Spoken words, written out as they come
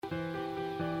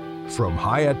From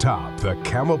high atop the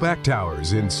Camelback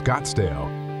Towers in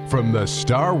Scottsdale, from the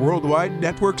Star Worldwide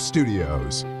Network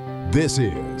studios, this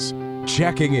is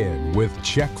Checking In with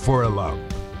Check for a Lump,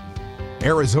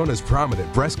 Arizona's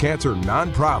prominent breast cancer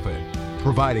nonprofit,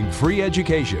 providing free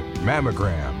education,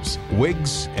 mammograms,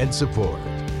 wigs, and support.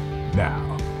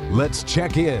 Now, let's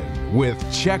check in with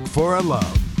Check for a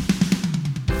Lump.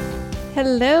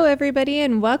 Hello, everybody,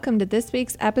 and welcome to this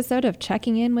week's episode of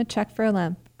Checking In with Check for a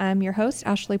Lump. I'm your host,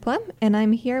 Ashley Plum, and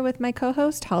I'm here with my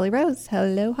co-host, Holly Rose.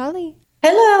 Hello, Holly.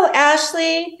 Hello,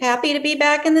 Ashley. Happy to be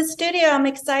back in the studio. I'm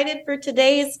excited for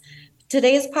today's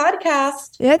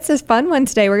podcast. Yeah, it's a fun one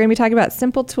today. We're going to be talking about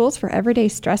simple tools for everyday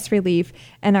stress relief.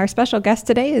 And our special guest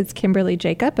today is Kimberly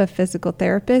Jacob, a physical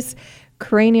therapist,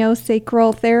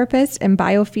 craniosacral therapist, and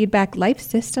biofeedback life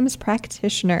systems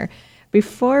practitioner.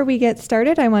 Before we get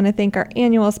started, I want to thank our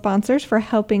annual sponsors for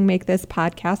helping make this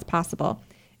podcast possible.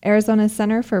 Arizona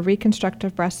Center for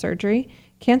Reconstructive Breast Surgery,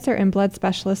 Cancer and Blood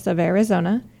Specialists of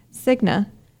Arizona, Cigna,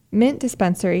 Mint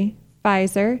Dispensary,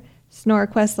 Pfizer,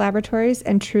 SnoreQuest Laboratories,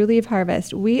 and True Leaf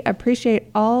Harvest. We appreciate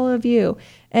all of you.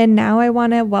 And now I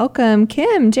want to welcome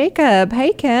Kim Jacob.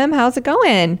 Hey, Kim, how's it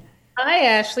going? Hi,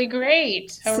 Ashley.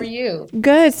 Great. How are you?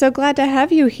 Good. So glad to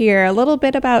have you here. A little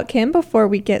bit about Kim before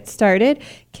we get started.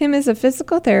 Kim is a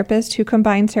physical therapist who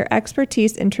combines her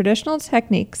expertise in traditional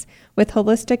techniques with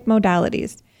holistic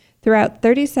modalities. Throughout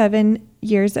 37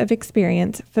 years of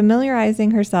experience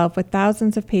familiarizing herself with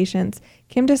thousands of patients,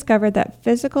 Kim discovered that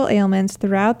physical ailments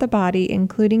throughout the body,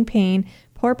 including pain,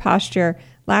 poor posture,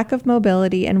 lack of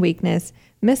mobility and weakness,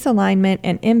 misalignment,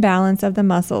 and imbalance of the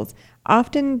muscles,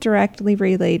 often directly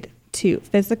relate to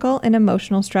physical and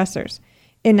emotional stressors.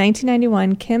 In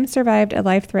 1991, Kim survived a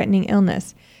life-threatening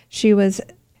illness. She was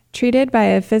treated by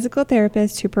a physical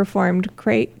therapist who performed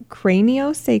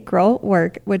craniosacral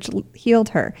work, which healed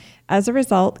her. As a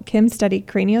result, Kim studied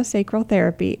craniosacral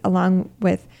therapy along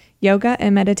with yoga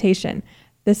and meditation.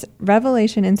 This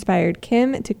revelation inspired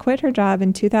Kim to quit her job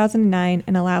in 2009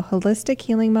 and allow holistic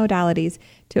healing modalities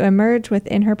to emerge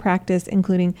within her practice,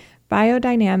 including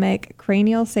biodynamic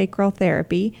craniosacral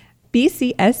therapy,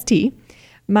 BCST,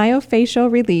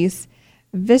 myofascial release,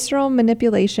 visceral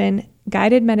manipulation,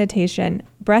 guided meditation,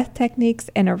 breath techniques,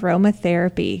 and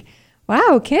aromatherapy.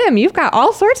 Wow, Kim, you've got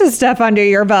all sorts of stuff under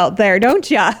your belt there, don't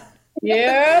you?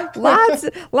 Yeah.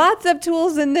 lots of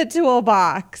tools in the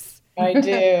toolbox. I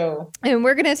do. And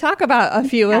we're going to talk about a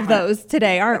few of those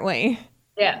today, aren't we?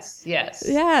 Yes.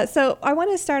 Yeah. So I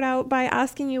want to start out by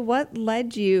asking you what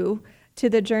led you to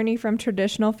the journey from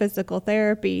traditional physical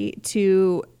therapy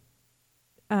to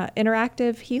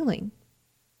interactive healing.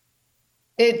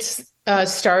 It's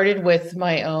started with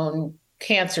my own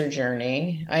cancer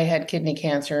journey. I had kidney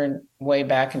cancer way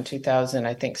back in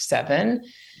 2007.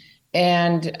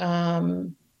 And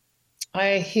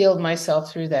I healed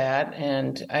myself through that,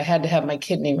 and I had to have my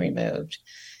kidney removed.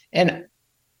 And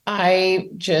I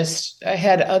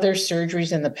had other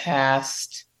surgeries in the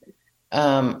past,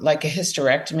 like a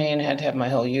hysterectomy, and had to have my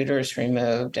whole uterus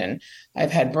removed. And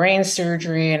I've had brain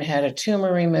surgery and had a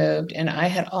tumor removed. And I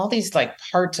had all these like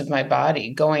parts of my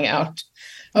body going out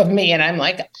of me. And I'm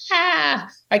like,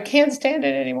 I can't stand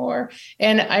it anymore.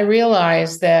 And I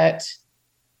realized that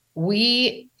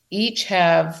we each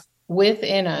have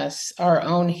within us our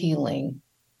own healing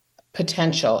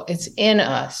potential. It's in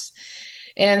us.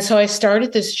 And so I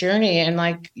started this journey, and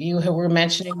like you were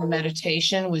mentioning, the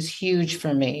meditation was huge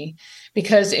for me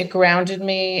because it grounded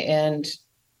me and,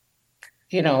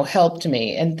 helped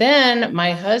me. And then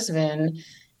my husband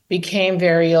became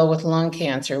very ill with lung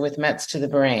cancer with Mets to the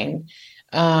brain.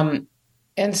 And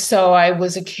so I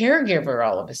was a caregiver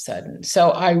all of a sudden.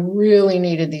 So I really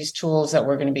needed these tools that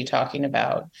we're going to be talking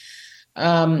about.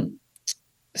 That's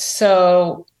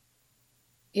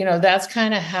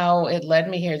kind of how it led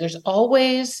me here. There's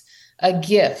always a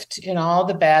gift in all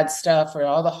the bad stuff or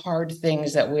all the hard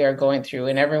things that we are going through.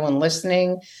 And everyone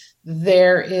listening,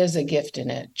 there is a gift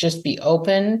in it. Just be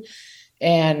open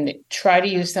and try to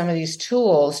use some of these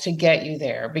tools to get you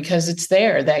there, because it's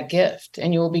there, that gift,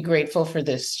 and you will be grateful for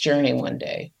this journey one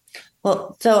day.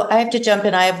 Well, so I have to jump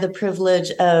in. I have the privilege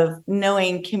of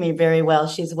knowing Kimmy very well.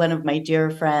 She's one of my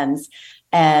dear friends.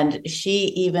 And she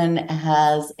even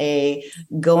has a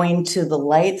going to the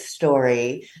light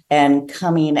story and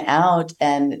coming out.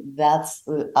 And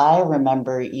I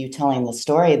remember you telling the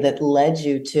story that led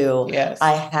you to, yes,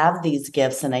 I have these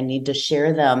gifts and I need to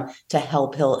share them to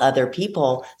help heal other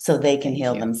people so they can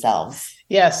heal themselves.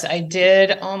 Yes, I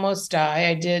did almost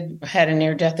die. Had a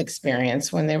near-death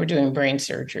experience when they were doing brain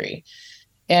surgery.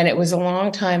 And it was a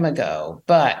long time ago,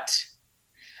 but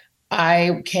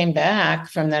I came back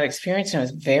from that experience and I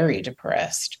was very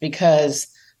depressed because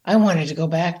I wanted to go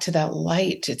back to that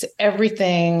light. It's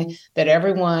everything that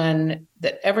everyone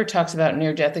that ever talks about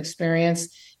near-death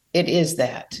experience. It is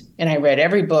that. And I read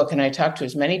every book and I talked to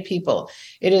as many people.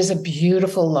 It is a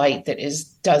beautiful light that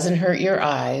doesn't hurt your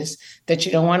eyes, that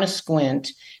you don't want to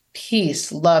squint.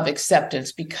 Peace, love,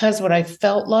 acceptance. Because what I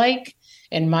felt like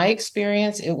in my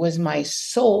experience, it was my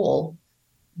soul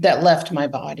that left my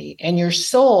body. And your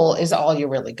soul is all you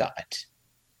really got.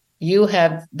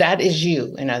 That is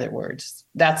you, in other words.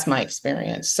 That's my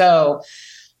experience. So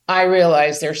I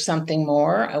realized there's something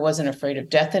more. I wasn't afraid of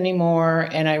death anymore.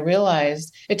 And I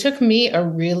realized it took me a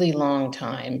really long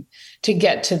time to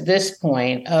get to this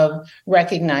point of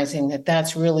recognizing that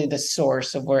that's really the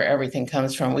source of where everything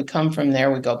comes from. We come from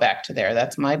there, we go back to there.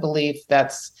 That's my belief.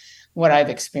 That's what I've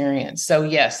experienced. So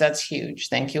yes, that's huge.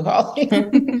 Thank you, Holly.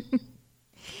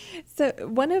 So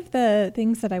one of the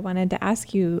things that I wanted to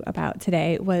ask you about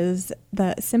today was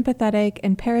the sympathetic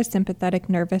and parasympathetic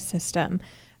nervous system,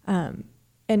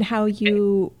 and how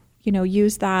you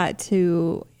use that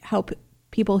to help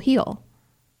people heal.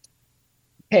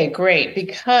 Okay, great.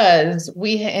 Because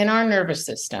in our nervous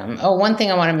system, one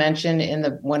thing I want to mention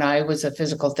when I was a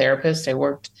physical therapist, I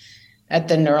worked at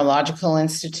the Neurological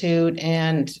Institute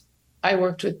and I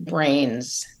worked with brain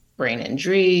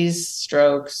injuries,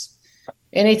 strokes,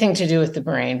 anything to do with the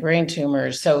brain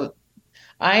tumors. So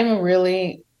I'm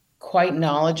really quite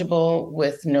knowledgeable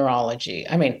with neurology.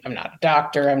 I mean, I'm not a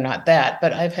doctor, I'm not that,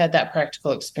 but I've had that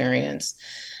practical experience.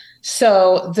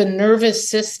 So the nervous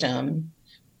system,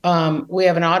 we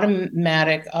have an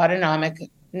autonomic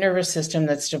nervous system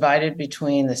that's divided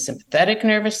between the sympathetic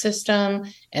nervous system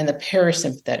and the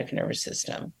parasympathetic nervous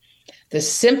system. The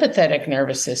sympathetic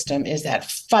nervous system is that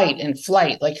fight and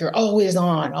flight, like you're always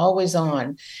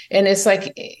on. And it's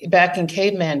like back in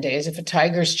caveman days, if a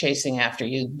tiger's chasing after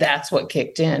you, that's what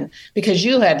kicked in because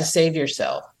you had to save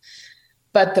yourself.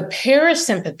 But the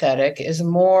parasympathetic is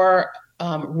more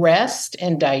rest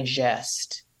and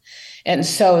digest. And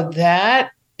so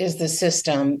that is the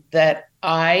system that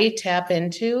I tap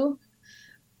into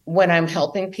when I'm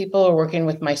helping people or working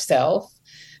with myself.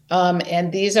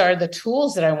 And these are the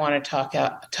tools that I want to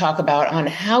talk about on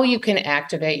how you can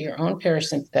activate your own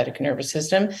parasympathetic nervous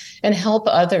system and help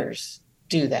others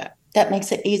do that. That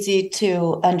makes it easy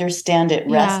to understand it,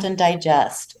 rest and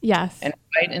digest. Yes. And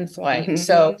fight and flight. Mm-hmm.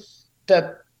 So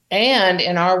and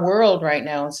in our world right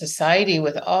now in society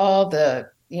with all the,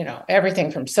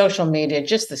 everything from social media,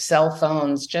 just the cell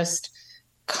phones, just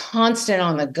constant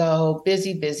on the go,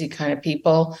 busy kind of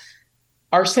people,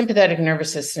 our sympathetic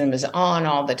nervous system is on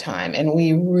all the time, and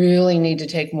we really need to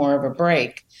take more of a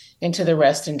break into the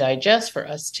rest and digest for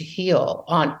us to heal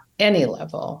on any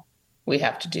level. We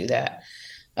have to do that.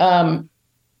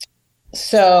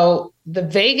 So the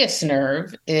vagus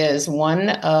nerve is one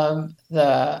of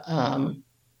the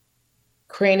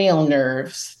cranial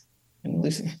nerves,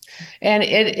 and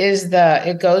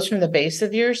it goes from the base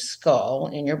of your skull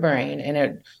in your brain, and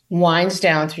it winds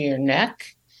down through your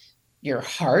neck, your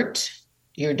heart,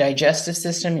 your digestive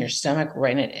system, your stomach,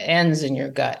 right, and it ends in your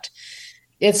gut.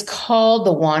 It's called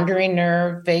the wandering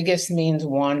nerve. Vagus means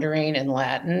wandering in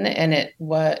Latin, and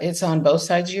it's on both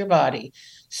sides of your body.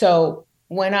 So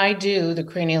when I do the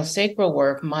craniosacral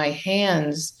work, my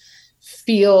hands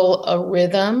feel a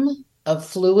rhythm of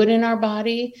fluid in our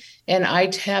body, and I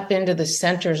tap into the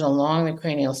centers along the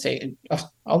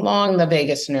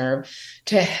vagus nerve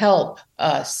to help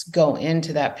us go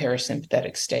into that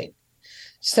parasympathetic state.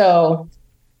 So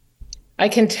I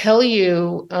can tell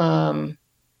you, I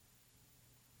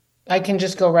can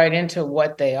just go right into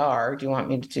what they are. Do you want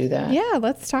me to do that? Yeah,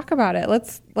 let's talk about it.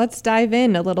 Let's dive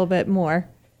in a little bit more.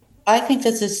 I think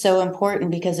this is so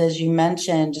important because, as you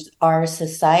mentioned, our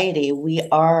society, we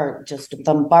are just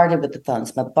bombarded with the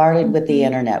phones, bombarded with the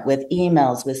internet, with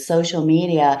emails, with social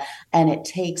media, and it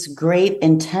takes great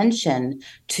intention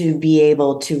to be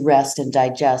able to rest and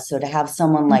digest. So to have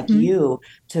someone like you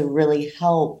to really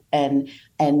help and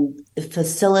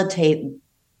facilitate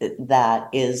that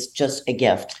is just a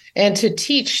gift. And to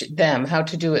teach them how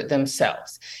to do it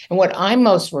themselves. And what I'm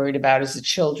most worried about is the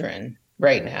children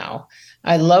right now.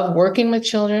 I love working with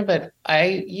children, but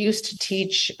I used to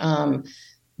teach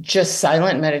just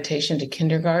silent meditation to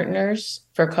kindergartners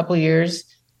for a couple of years.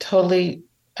 Totally,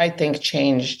 I think,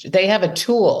 changed. They have a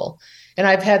tool, and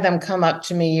I've had them come up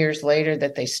to me years later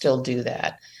that they still do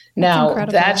that. Now,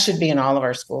 that should be in all of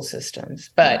our school systems.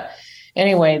 But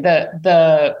anyway,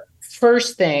 the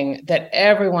first thing that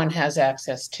everyone has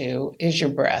access to is your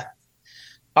breath,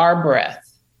 our breath.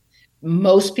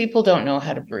 Most people don't know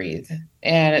how to breathe,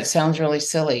 and it sounds really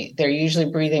silly. They're usually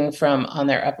breathing from on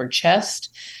their upper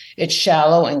chest. It's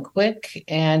shallow and quick.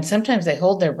 And sometimes they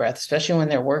hold their breath, especially when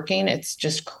they're working. It's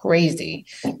just crazy.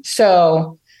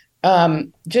 So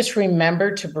just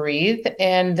remember to breathe.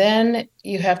 And then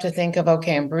you have to think of,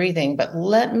 okay, I'm breathing, but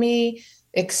let me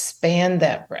expand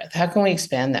that breath. How can we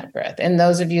expand that breath? And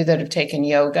those of you that have taken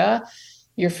yoga,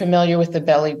 you're familiar with the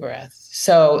belly breath.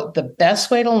 So the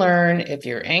best way to learn if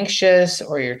you're anxious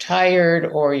or you're tired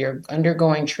or you're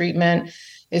undergoing treatment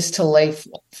is to lie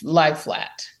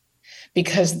flat,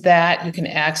 because that you can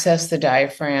access the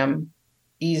diaphragm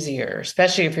easier,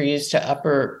 especially if you're used to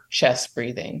upper chest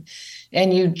breathing.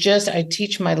 And I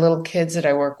teach my little kids that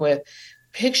I work with,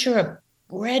 picture a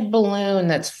red balloon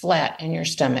that's flat in your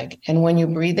stomach. And when you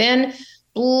breathe in,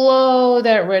 blow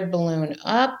that red balloon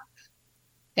up.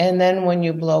 And then when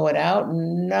you blow it out,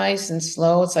 nice and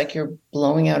slow, it's like you're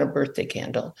blowing out a birthday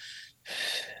candle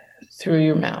through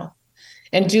your mouth.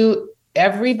 And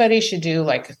everybody should do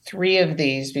like 3 of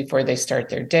these before they start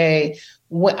their day.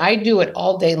 I do it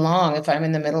all day long. If I'm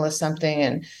in the middle of something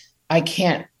and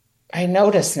I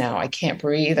notice now I can't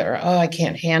breathe, or, I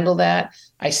can't handle that,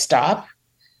 I stop.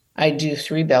 I do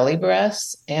 3 belly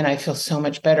breaths and I feel so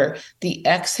much better. The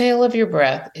exhale of your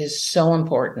breath is so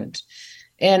important.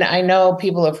 And I know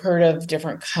people have heard of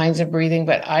different kinds of breathing,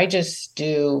 but I just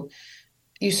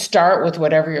you start with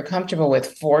whatever you're comfortable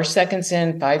with. 4 seconds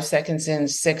in, 5 seconds in,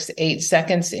 6, 8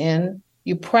 seconds in.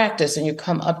 You practice and you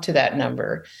come up to that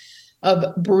number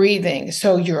of breathing.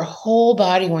 So your whole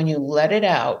body, when you let it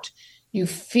out, you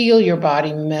feel your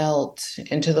body melt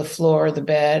into the floor, the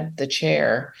bed, the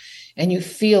chair, and you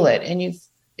feel it.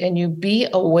 And you be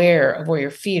aware of where your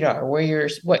feet are,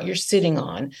 what you're sitting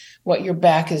on, what your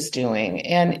back is doing.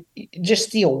 And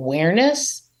just the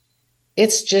awareness,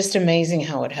 it's just amazing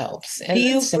how it helps. And do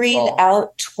you breathe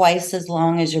out twice as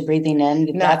long as you're breathing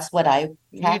in? That's what I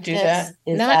practice. You do that.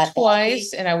 Not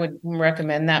twice. And I would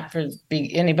recommend that for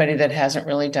anybody that hasn't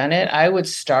really done it. I would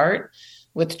start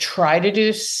with try to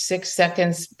do 6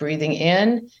 seconds breathing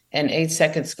in and 8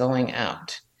 seconds going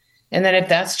out. And then if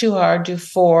that's too hard, do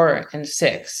 4 and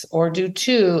 6, or do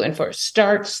 2 and 4.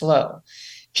 Start slow.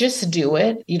 Just do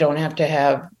it. You don't have to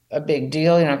have a big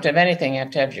deal. You don't have to have anything. You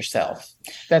have to have yourself.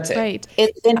 That's it. Right.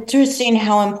 It's interesting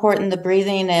how important the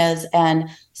breathing is. And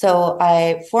so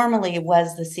I formerly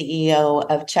was the CEO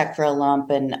of Check for a Lump,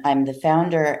 and I'm the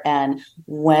founder. And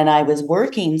when I was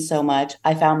working so much,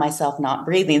 I found myself not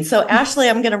breathing. So Ashley,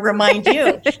 I'm going to remind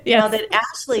you now that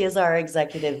Ashley is our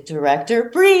executive director.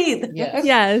 Breathe.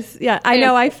 Yes. Yeah. I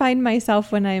know I find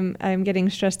myself when I'm getting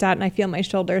stressed out and I feel my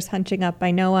shoulders hunching up,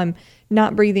 I know I'm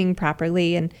not breathing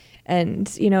properly. And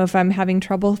if I'm having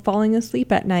trouble falling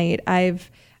asleep at night, I've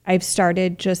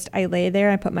started I lay there,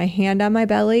 I put my hand on my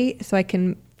belly so I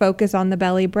can focus on the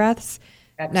belly breaths.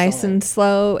 Excellent. Nice and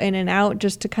slow in and out,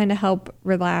 just to kind of help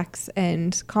relax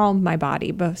and calm my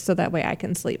body, so that way I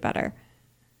can sleep better.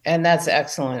 And that's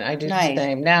excellent. I do the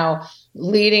same. Now,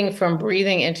 leading from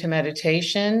breathing into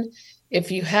meditation,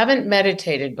 if you haven't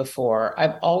meditated before,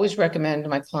 I've always recommended to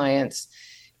my clients,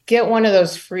 get one of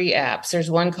those free apps.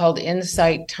 There's one called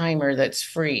Insight Timer that's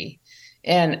free.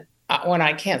 And when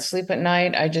I can't sleep at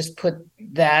night, I just put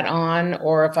that on.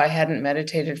 Or if I hadn't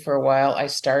meditated for a while, I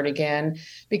start again.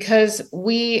 Because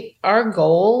our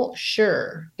goal,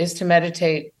 is to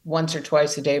meditate once or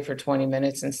twice a day for 20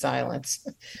 minutes in silence.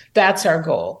 That's our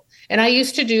goal. And I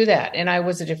used to do that, and I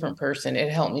was a different person.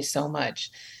 It helped me so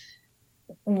much.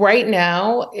 Right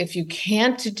now, if you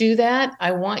can't do that,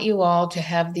 I want you all to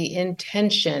have the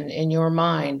intention in your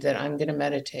mind that I'm going to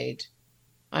meditate.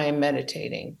 I am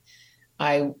meditating.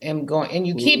 I am going, and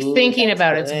you keep thinking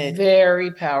about it. It's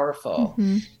very powerful,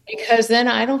 because then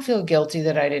I don't feel guilty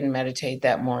that I didn't meditate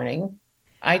that morning.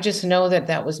 I just know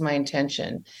that was my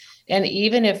intention. And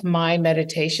even if my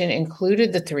meditation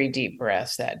included the 3 deep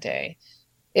breaths that day,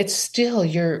 it's still,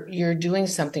 you're doing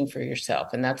something for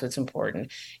yourself. And that's what's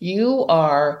important. You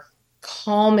are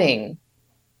calming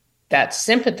that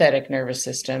sympathetic nervous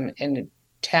system and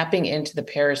tapping into the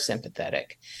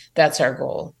parasympathetic. That's our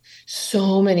goal.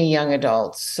 So many young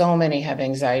adults, so many have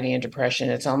anxiety and depression.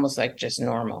 It's almost like just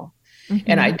normal.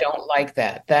 And I don't like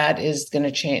that. That is going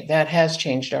to change. That has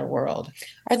changed our world.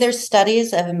 Are there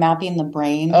studies of mapping the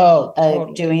brain,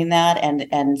 totally. Doing that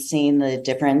and seeing the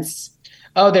difference?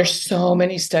 Oh, there's so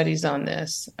many studies on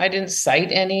this. I didn't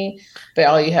cite any, but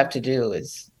all you have to do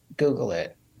is Google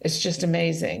it. It's just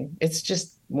amazing. It's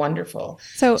just wonderful.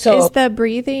 So is the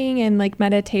breathing and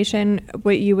meditation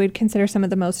what you would consider some of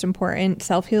the most important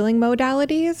self-healing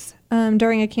modalities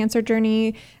during a cancer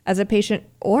journey as a patient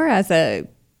or as a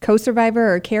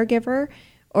co-survivor or caregiver?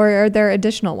 Or are there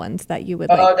additional ones that you would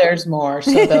like? Oh, there's more.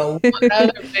 So the one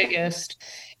of the biggest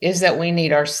is that we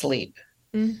need our sleep.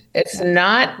 It's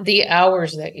not the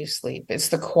hours that you sleep, it's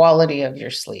the quality of your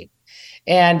sleep.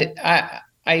 And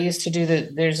I used to do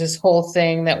there's this whole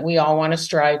thing that we all want to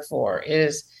strive for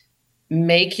is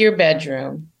make your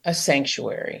bedroom a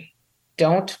sanctuary.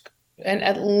 And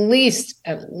at least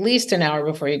an hour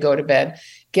before you go to bed,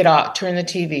 get off, turn the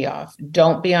TV off.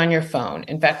 Don't be on your phone.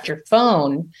 In fact, your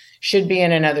phone should be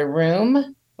in another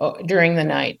room during the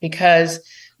night, because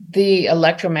the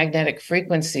electromagnetic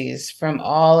frequencies from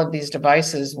all of these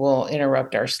devices will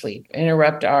interrupt our sleep,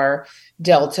 interrupt our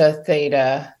delta,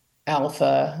 theta,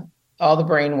 alpha, all the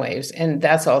brain waves. And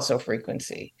that's also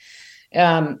frequency.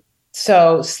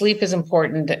 So sleep is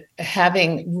important.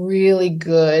 Having really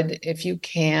good, if you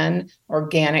can,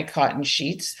 organic cotton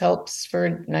sheets helps for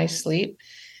a nice sleep.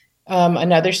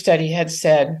 Another study had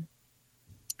said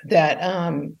that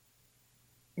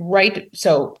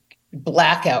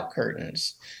blackout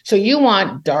curtains. So you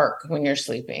want dark when you're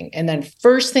sleeping. And then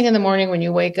first thing in the morning when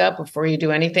you wake up, before you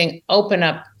do anything, open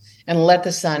up and let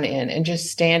the sun in and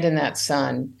just stand in that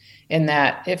sun,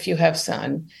 if you have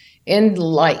sun, in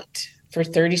light for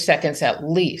 30 seconds at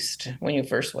least when you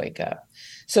first wake up.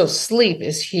 So sleep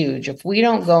is huge. If we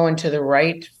don't go into the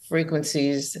right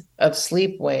frequencies of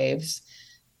sleep waves,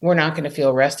 we're not going to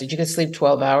feel rested. You can sleep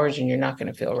 12 hours and you're not going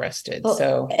to feel rested.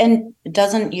 And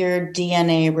doesn't your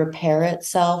DNA repair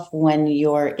itself when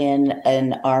you're in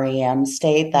an REM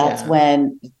state? That's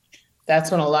when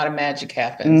a lot of magic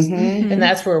happens. And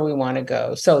that's where we want to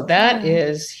go. So that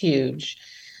is huge.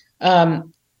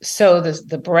 So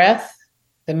the breath,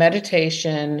 the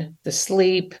meditation, the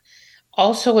sleep.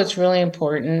 Also, what's really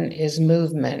important is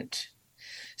movement.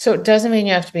 So it doesn't mean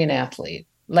you have to be an athlete.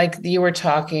 Like you were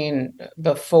talking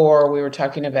before, we were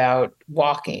talking about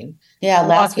walking. Yeah,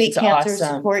 last week, Cancer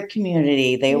Support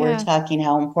Community, they were talking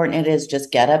how important it is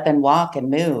just get up and walk and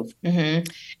move.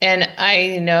 And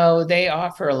I know they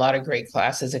offer a lot of great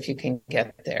classes if you can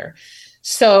get there.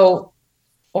 So,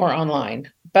 or online.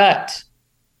 But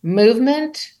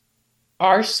movement,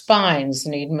 our spines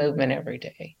need movement every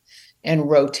day. And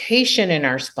rotation in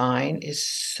our spine is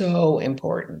so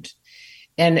important.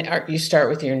 And you start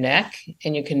with your neck,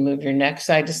 and you can move your neck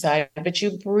side to side, but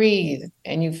you breathe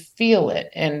and you feel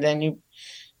it. And then you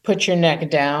put your neck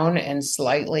down and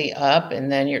slightly up,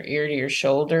 and then your ear to your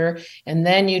shoulder. And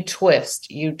then you twist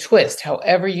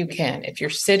however you can. If you're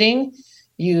sitting,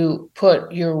 you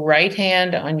put your right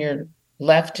hand on your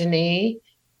left knee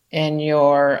and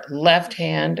your left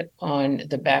hand on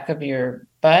the back of your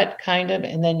butt, kind of.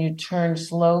 And then you turn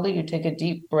slowly. You take a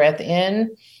deep breath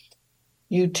in.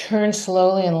 You turn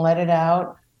slowly and let it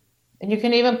out. And you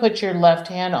can even put your left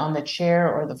hand on the chair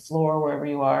or the floor, wherever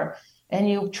you are, and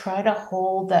you try to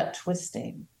hold that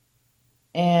twisting.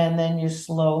 And then you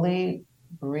slowly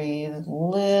breathe a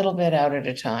little bit out at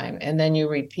a time. And then you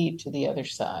repeat to the other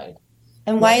side.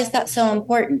 And why is that so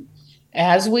important?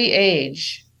 As we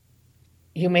age,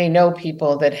 you may know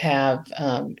people that have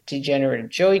degenerative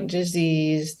joint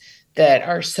disease, that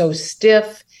are so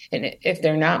stiff. And if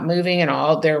they're not moving in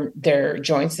all their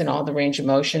joints and all the range of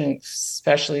motion,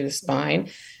 especially the spine,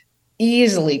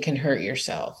 easily can hurt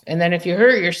yourself. And then if you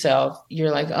hurt yourself,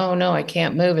 you're like, oh no, I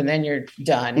can't move. And then you're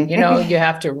done. You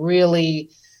have to really,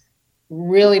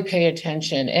 really pay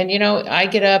attention. And, I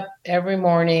get up every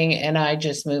morning and I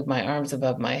just move my arms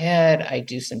above my head. I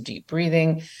do some deep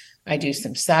breathing. I do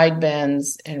some side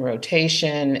bends and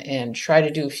rotation and try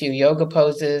to do a few yoga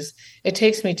poses. It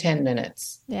takes me 10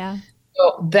 minutes. Yeah.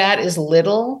 So that is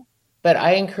little, but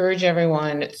I encourage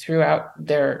everyone throughout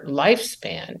their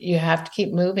lifespan, you have to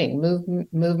keep moving.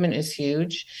 Movement is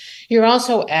huge. You're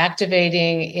also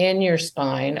activating in your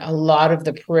spine a lot of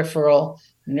the peripheral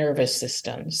nervous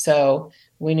system. So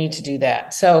we need to do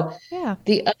that. So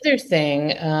the other thing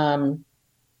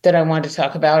that I want to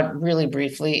talk about really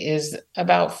briefly is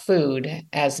about food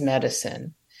as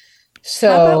medicine. So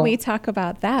how about we talk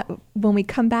about that when we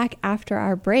come back after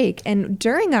our break? And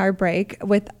during our break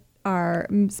with our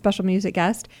special music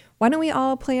guest, why don't we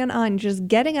all plan on just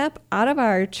getting up out of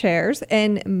our chairs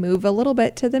and move a little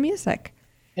bit to the music?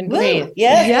 And breathe.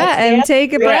 And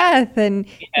take a breath and,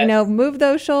 move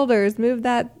those shoulders, move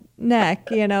that neck,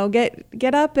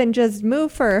 get up and just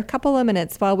move for a couple of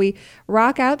minutes while we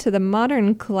rock out to the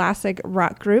modern classic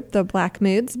rock group, the Black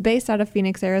Moods, based out of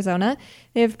Phoenix, Arizona.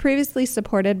 They have previously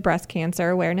supported breast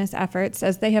cancer awareness efforts,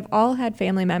 as they have all had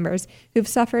family members who've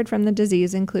suffered from the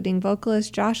disease, including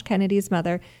vocalist Josh Kennedy's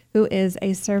mother, who is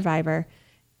a survivor.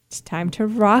 It's time to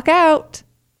rock out.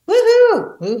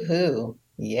 Woohoo! Woohoo!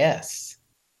 Yes.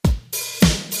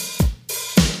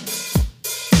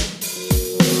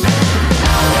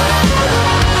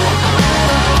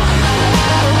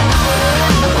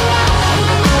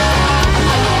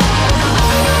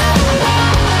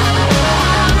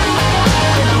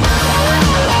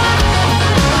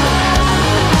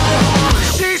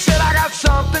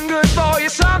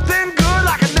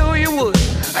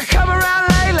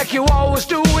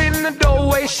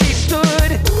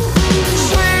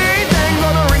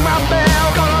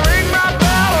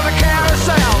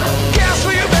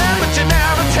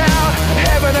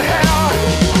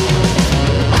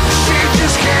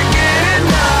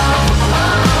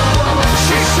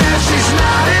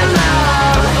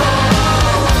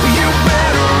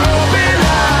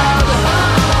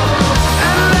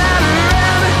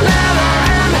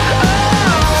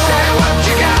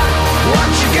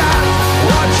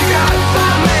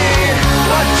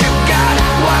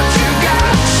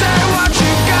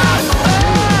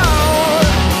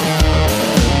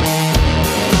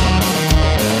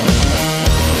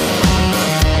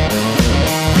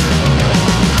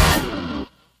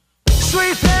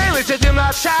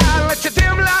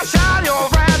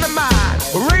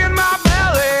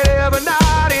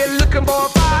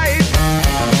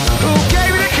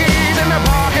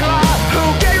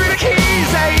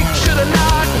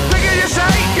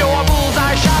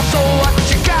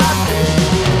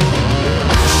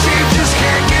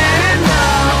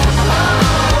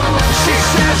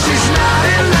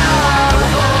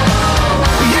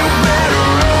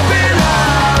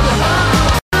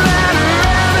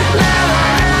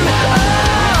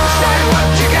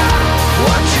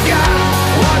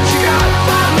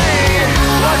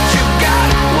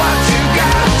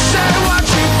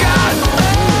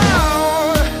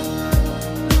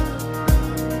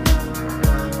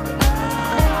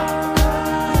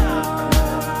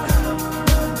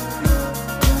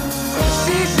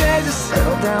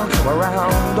 down, come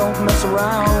around, don't mess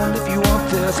around if you want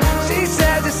this. She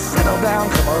said just settle down,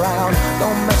 come around,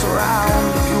 don't mess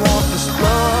around if you want this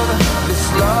love,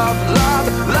 love,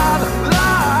 love,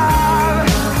 love.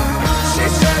 She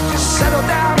said just settle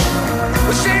down,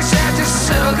 she said just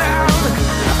settle down.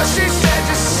 She said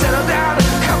just settle down,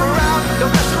 come around,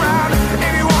 don't mess around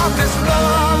if you want this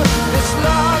love,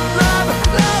 love, love,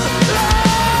 love.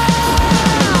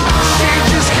 She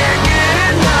just can't get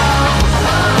enough.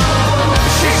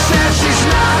 She says she's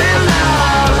not in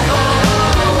love.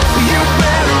 You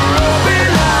better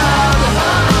open up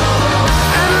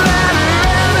and let her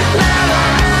in, let her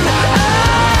in.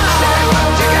 Say what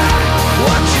you got,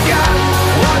 what you got,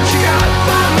 what you got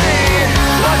for me.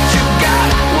 What you got,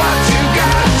 what you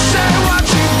got. Say what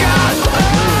you got.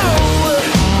 Oh,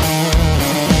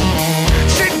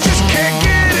 she just can't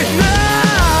get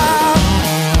enough.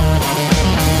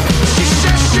 She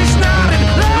says she's not in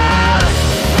love.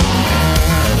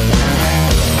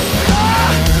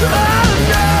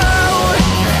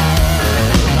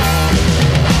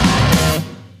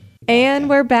 And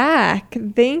we're back.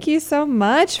 Thank you so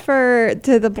much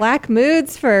to the Black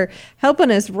Moods for helping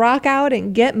us rock out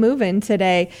and get moving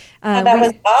today. That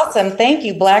was awesome. Thank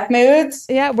you, Black Moods.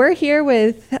 Yeah, we're here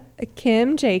with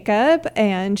Kim Jacob,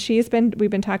 and we've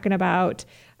been talking about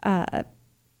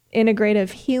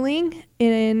integrative healing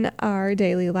in our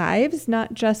daily lives,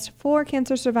 not just for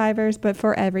cancer survivors, but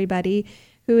for everybody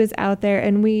who is out there.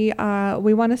 And we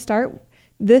want to start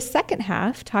this second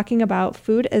half talking about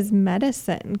food as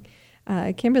medicine.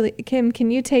 Kim,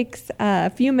 can you take a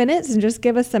few minutes and just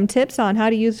give us some tips on how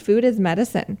to use food as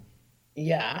medicine?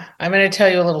 Yeah, I'm going to tell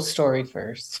you a little story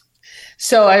first.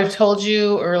 So I told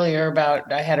you earlier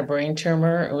about I had a brain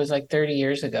tumor. It was like 30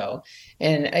 years ago.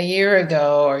 And a year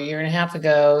ago or a year and a half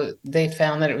ago, they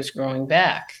found that it was growing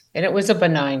back. And it was a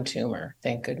benign tumor,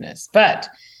 thank goodness. But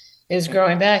it was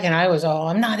growing back and I was all,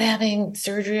 I'm not having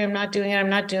surgery. I'm not doing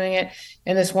it.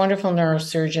 And this wonderful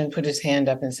neurosurgeon put his hand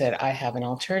up and said, I have an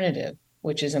alternative,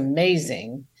 which is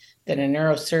amazing that a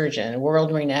neurosurgeon,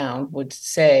 world-renowned, would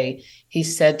say. He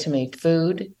said to me,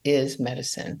 food is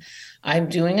medicine. I'm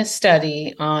doing a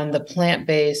study on the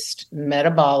plant-based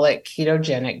metabolic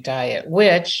ketogenic diet,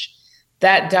 which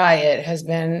that diet has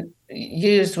been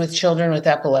used with children with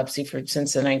epilepsy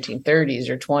since the 1930s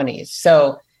or 20s.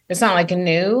 So it's not like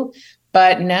new,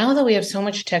 but now that we have so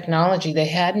much technology, they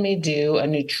had me do a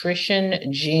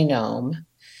nutrition genome,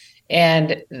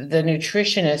 and the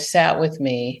nutritionist sat with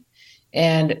me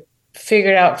and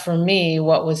figured out for me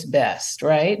what was best,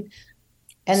 right?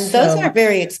 And those aren't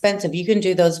very expensive. You can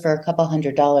do those for a couple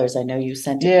 $100. I know you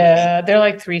sent it. Yeah, they're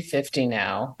like $350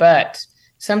 now, but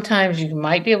sometimes you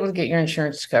might be able to get your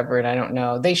insurance to cover it. I don't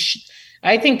know.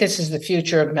 I think this is the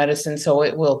future of medicine, so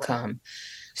it will come.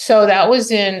 So that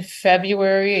was in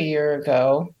February a year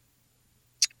ago.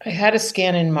 I had a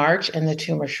scan in March and the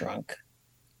tumor shrunk.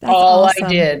 That's All awesome. I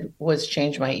did was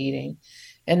change my eating.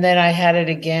 And then I had it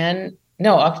again.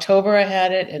 No, October I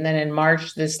had it. And then in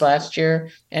March this last year,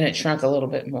 and it shrunk a little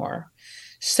bit more.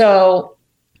 So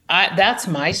that's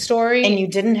my story. And you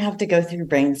didn't have to go through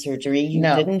brain surgery. You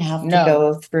didn't have to No.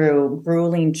 go through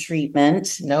grueling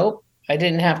treatment. Nope. I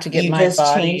didn't have to get You my just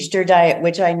body. changed your diet,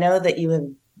 which I know that you have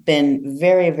been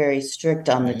very, very strict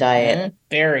on the diet.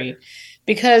 Very.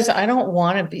 Because I don't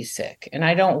want to be sick and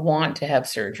I don't want to have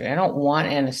surgery. I don't want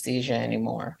anesthesia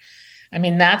anymore. I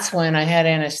mean, that's when I had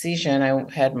anesthesia and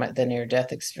I had the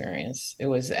near-death experience. It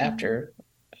was after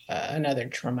another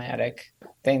traumatic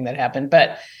thing that happened.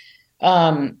 But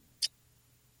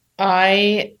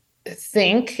I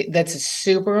think that's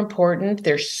super important.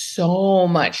 There's so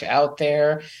much out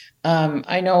there.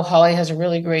 I know Holly has a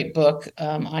really great book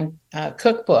on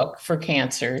cookbook for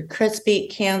cancer. Chris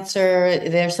Beat Cancer.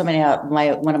 There's so many out.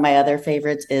 One of my other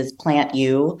favorites is Plant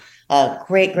You.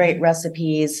 Great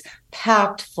recipes,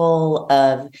 packed full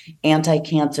of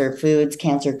anti-cancer foods,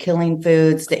 cancer-killing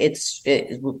foods. It's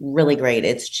really great.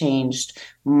 It's changed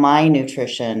my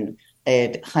nutrition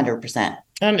 100%.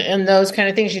 And those kind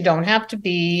of things. You don't have to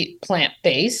be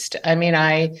plant-based. I mean,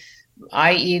 I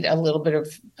eat a little bit of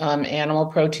animal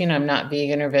protein. I'm not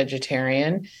vegan or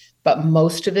vegetarian, but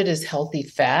most of it is healthy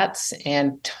fats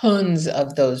and tons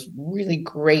of those really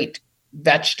great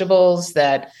vegetables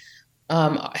that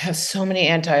have so many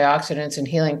antioxidants and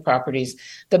healing properties.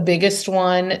 The biggest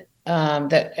one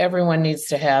that everyone needs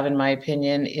to have, in my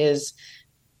opinion, is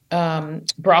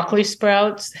broccoli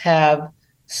sprouts have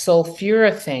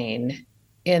sulforaphane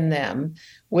in them,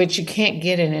 which you can't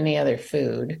get in any other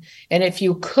food. And if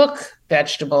you cook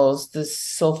vegetables, the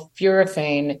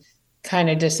sulforaphane kind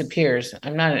of disappears.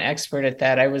 I'm not an expert at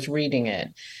that. I was reading it.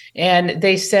 And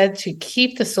they said to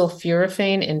keep the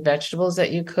sulforaphane in vegetables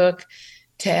that you cook,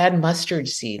 to add mustard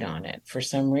seed on it. For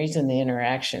some reason, the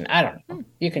interaction, I don't know.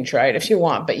 You can try it if you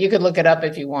want, but you could look it up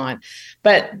if you want.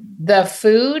 But the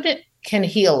food can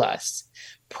heal us.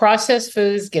 Processed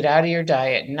foods, get out of your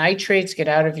diet. Nitrates, get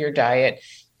out of your diet.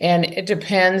 And it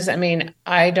depends. I mean,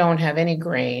 I don't have any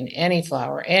grain, any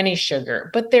flour, any sugar,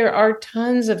 but there are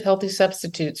tons of healthy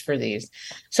substitutes for these.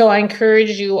 So I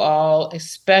encourage you all,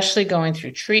 especially going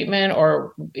through treatment,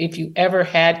 or if you ever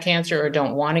had cancer or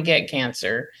don't want to get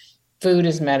cancer, food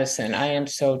is medicine. I am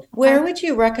so. Where would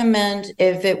you recommend,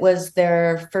 if it was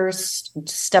their first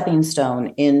stepping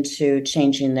stone into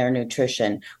changing their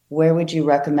nutrition, where would you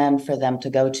recommend for them to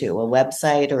go to? A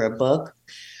website or a book?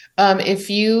 If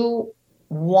you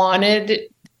wanted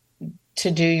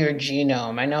to do your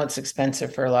genome, I know it's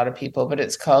expensive for a lot of people, but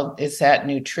it's at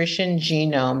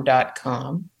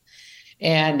nutritiongenome.com.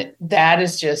 And that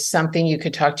is just something you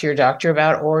could talk to your doctor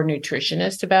about or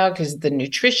nutritionist about, because the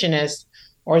nutritionist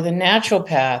or the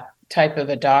naturopath type of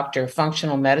a doctor,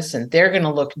 functional medicine, they're going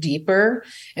to look deeper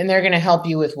and they're going to help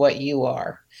you with what you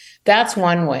are. That's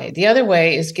one way. The other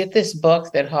way is get this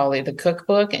book that Holly, the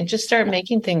cookbook, and just start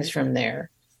making things from there.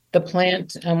 The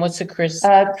plant, what's the Chris?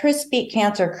 Chris beat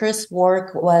cancer. Chris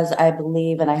Wark was, I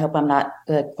believe, and I hope I'm not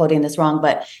quoting this wrong,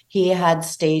 but he had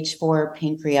stage 4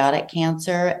 pancreatic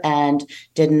cancer and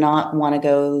did not want to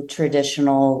go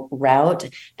traditional route.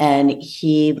 And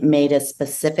he made a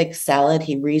specific salad.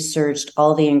 He researched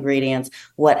all the ingredients,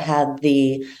 what had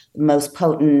the most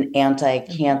potent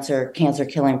anti-cancer,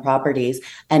 cancer-killing properties.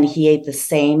 And he ate the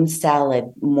same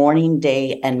salad morning,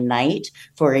 day, and night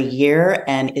for a year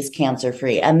and is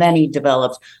cancer-free. And then he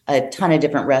developed a ton of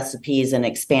different recipes and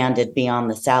expanded beyond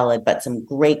the salad, but some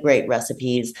great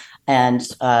recipes and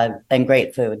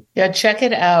great food. Yeah, check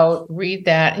it out, read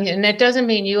that. And that doesn't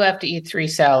mean you have to eat 3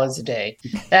 salads a day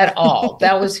at all.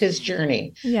 That was his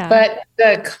journey. Yeah. But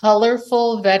the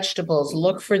colorful vegetables,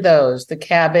 look for those, the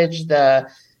cabbage, the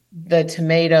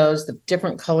tomatoes, the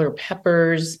different color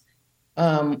peppers,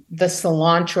 the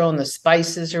cilantro and the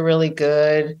spices are really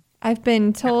good. I've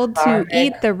been told to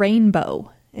eat the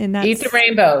rainbow. And that's, eat the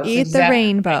rainbow. Eat exactly. The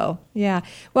rainbow. Yeah.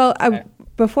 Well,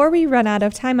 before we run out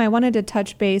of time, I wanted to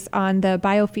touch base on the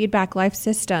Biofeedback Life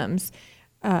Systems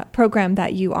program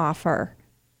that you offer.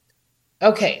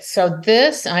 Okay. So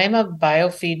I am a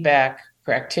biofeedback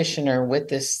practitioner with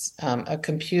this, a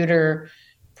computer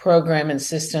program and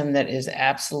system that is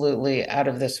absolutely out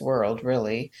of this world,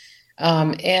 really.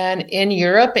 And in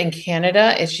Europe and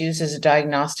Canada, it's used as a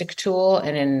diagnostic tool.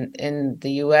 And in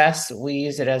the US, we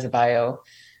use it as a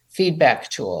biofeedback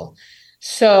tool.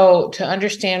 So to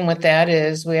understand what that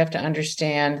is, we have to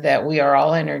understand that we are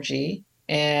all energy,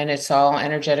 and it's all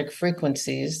energetic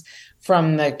frequencies.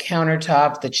 From the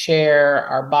countertop, the chair,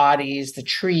 our bodies, the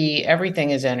tree, everything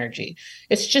is energy.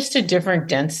 It's just a different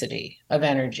density of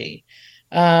energy.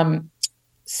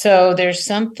 So there's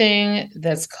something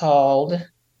that's called,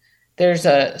 there's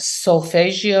a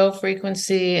solfeggio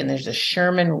frequency and there's a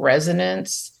Sherman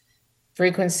resonance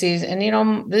frequencies. And,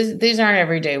 these aren't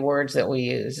everyday words that we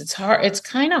use. It's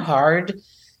kind of hard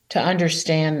to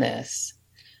understand this.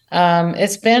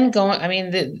 It's been going, I'm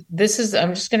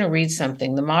just going to read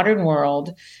something. The modern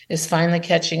world is finally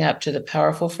catching up to the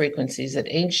powerful frequencies that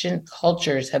ancient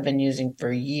cultures have been using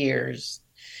for years.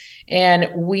 And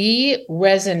we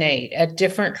resonate at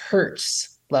different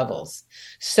hertz levels.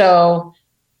 So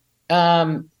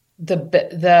the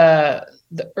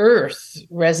earth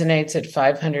resonates at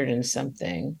 500 and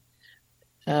something.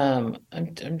 I'm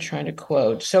trying to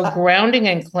quote. So grounding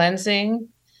and cleansing,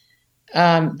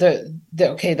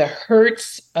 the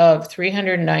hertz of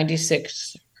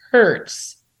 396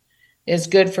 hertz is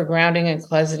good for grounding and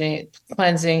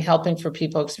cleansing, helping for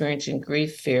people experiencing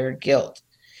grief, fear, guilt.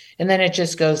 And then it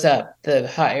just goes up. The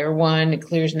higher one, it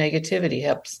clears negativity,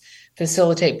 helps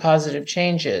facilitate positive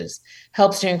changes,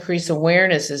 helps to increase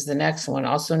awareness is the next one,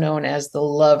 also known as the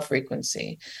love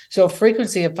frequency. So a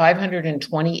frequency of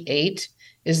 528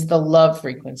 is the love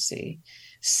frequency.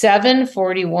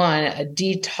 741, a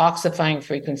detoxifying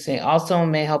frequency, also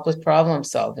may help with problem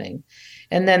solving.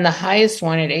 And then the highest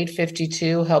one at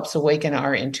 852 helps awaken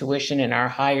our intuition and our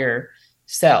higher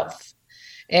self.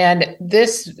 And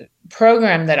this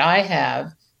program that I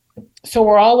have, so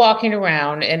we're all walking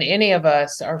around, and any of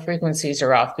us, our frequencies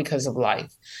are off because of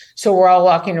life. So we're all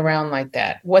walking around like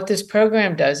that. What this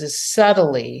program does is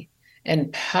subtly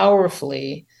and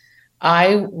powerfully,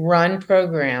 I run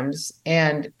programs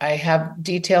and I have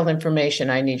detailed information.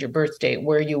 I need your birth date,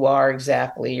 where you are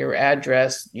exactly, your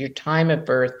address, your time of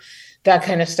birth, that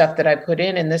kind of stuff that I put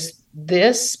in. And this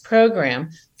this program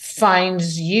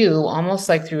finds you almost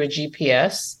like through a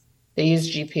GPS. They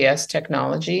use GPS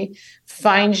technology,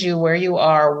 finds you where you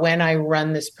are when I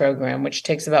run this program, which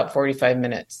takes about 45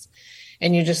 minutes.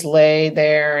 And you just lay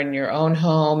there in your own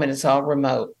home and it's all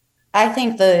remote. I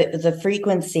think the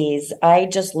frequencies, I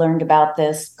just learned about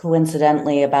this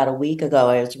coincidentally about a week ago.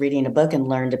 I was reading a book and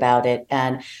learned about it.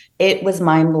 And it was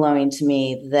mind blowing to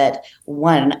me that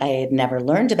one, I had never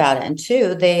learned about it. And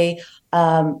two,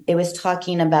 it was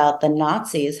talking about the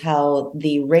Nazis, how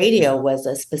the radio was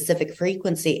a specific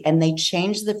frequency and they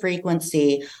changed the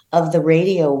frequency of the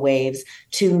radio waves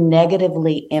to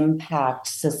negatively impact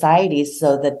societies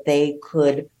so that they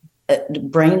could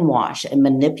brainwash and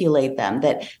manipulate them,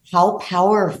 that how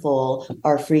powerful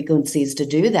are frequencies to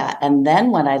do that. And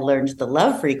then when I learned the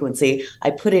love frequency,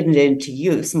 I put it into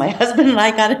use. My husband and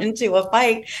I got into a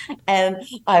fight and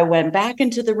I went back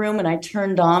into the room and I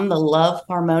turned on the love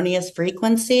harmonious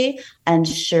frequency. And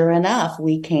sure enough,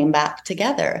 we came back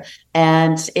together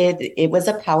and it was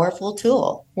a powerful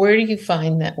tool. Where do you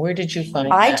find that? Where did you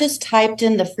find I that? just typed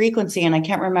in the frequency and I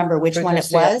can't remember which one it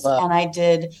was. And I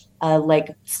did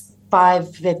like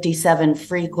 557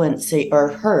 frequency or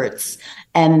hertz.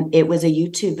 And it was a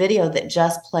YouTube video that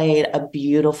just played a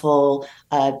beautiful,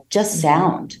 just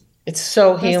sound. It's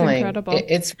so healing. That's incredible.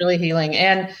 It's really healing.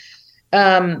 And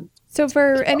so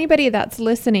for anybody that's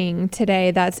listening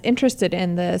today that's interested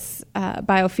in this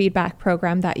biofeedback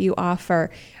program that you offer,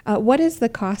 what is the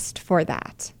cost for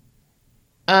that?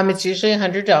 It's usually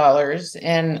 $100.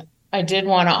 And I did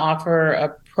want to offer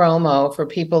a promo for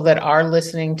people that are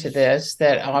listening to this,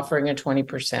 that offering a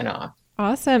 20% off.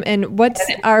 Awesome. And what's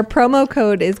our promo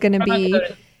code is going to be?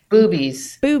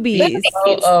 Boobies. Boobies.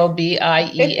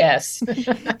 BOOBIES.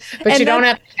 But you don't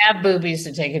have to have boobies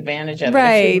to take advantage of it.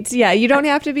 Right. Yeah. You don't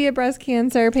have to be a breast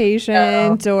cancer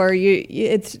patient or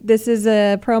this is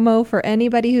a promo for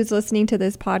anybody who's listening to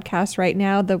this podcast right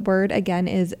now. The word again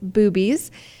is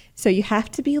boobies. So you have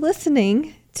to be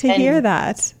listening to hear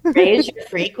that. Raise your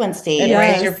frequency.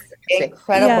 Yes.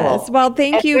 Incredible. Yes. Well,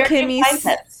 thank you, Kimmy.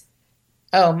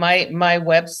 Oh, my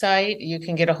website, you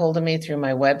can get a hold of me through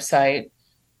my website,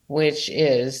 which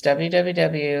is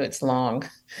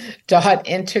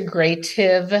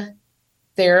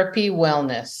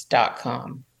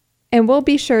www.integrativetherapiewellness.com. And we'll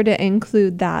be sure to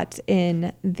include that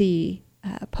in the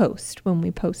post when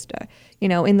we post,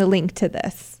 in the link to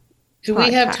this. Do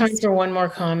we have time for one more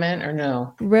comment or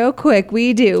no? Real quick,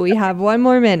 we do. We have one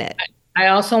more minute. I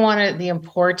also wanted the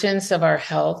importance of our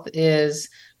health is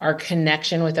our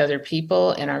connection with other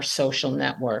people and our social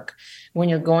network. When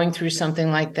you're going through something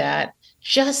like that,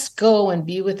 just go and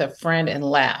be with a friend and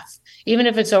laugh. Even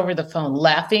if it's over the phone,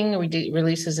 laughing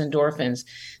releases endorphins.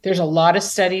 There's a lot of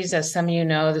studies, as some of you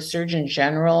know, the Surgeon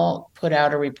General put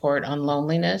out a report on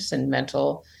loneliness and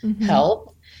mental health.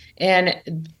 And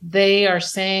they are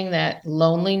saying that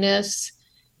loneliness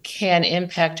can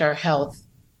impact our health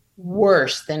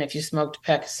worse than if you smoked a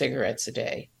pack of cigarettes a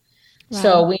day. Wow,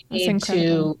 so we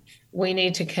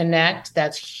need to connect.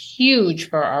 That's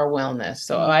huge for our wellness.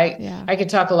 So I could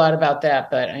talk a lot about that,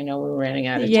 but I know we're running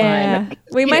out of time.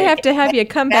 We might have to have you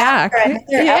come back.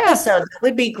 Episode. That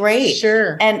would be great.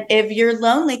 Sure. And if you're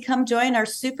lonely, come join our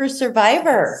Super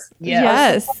Survivor.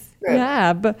 Yes.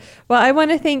 Yeah. Well, I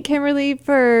want to thank Kimberly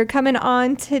for coming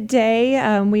on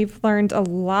today. We've learned a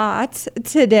lot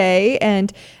today.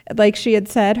 And like she had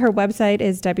said, her website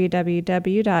is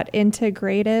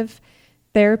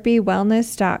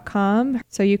www.integrativetherapiewellness.com.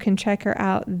 So you can check her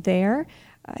out there.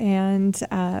 And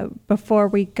before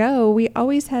we go, we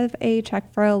always have a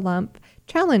Check for a Lump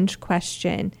challenge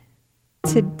question.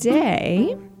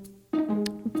 Today,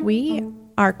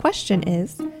 our question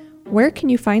is, where can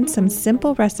you find some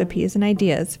simple recipes and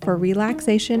ideas for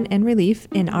relaxation and relief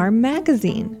in our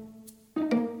magazine?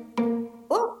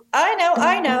 Oh,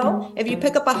 I know. If you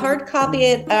pick up a hard copy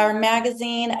at our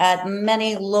magazine at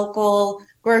many local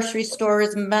grocery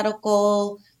stores,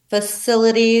 medical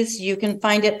facilities, you can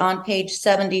find it on page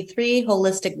 73,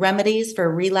 Holistic Remedies for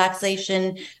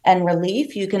Relaxation and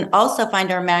Relief. You can also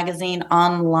find our magazine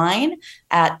online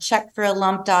at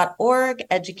checkforalump.org,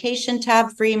 education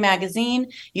tab, free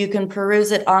magazine. You can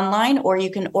peruse it online, or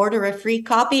you can order a free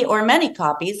copy or many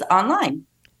copies online.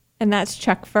 And that's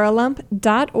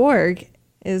checkforalump.org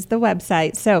is the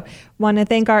website. So want to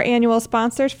thank our annual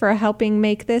sponsors for helping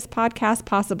make this podcast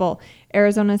possible.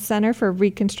 Arizona Center for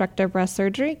Reconstructive Breast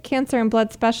Surgery, Cancer and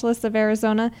Blood Specialists of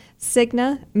Arizona,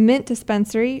 Cigna, Mint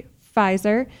Dispensary,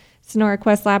 Pfizer, Sonora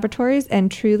Quest Laboratories,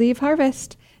 and True Leaf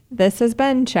Harvest. This has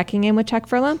been Checking In with Check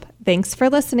for a Lump. Thanks for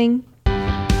listening.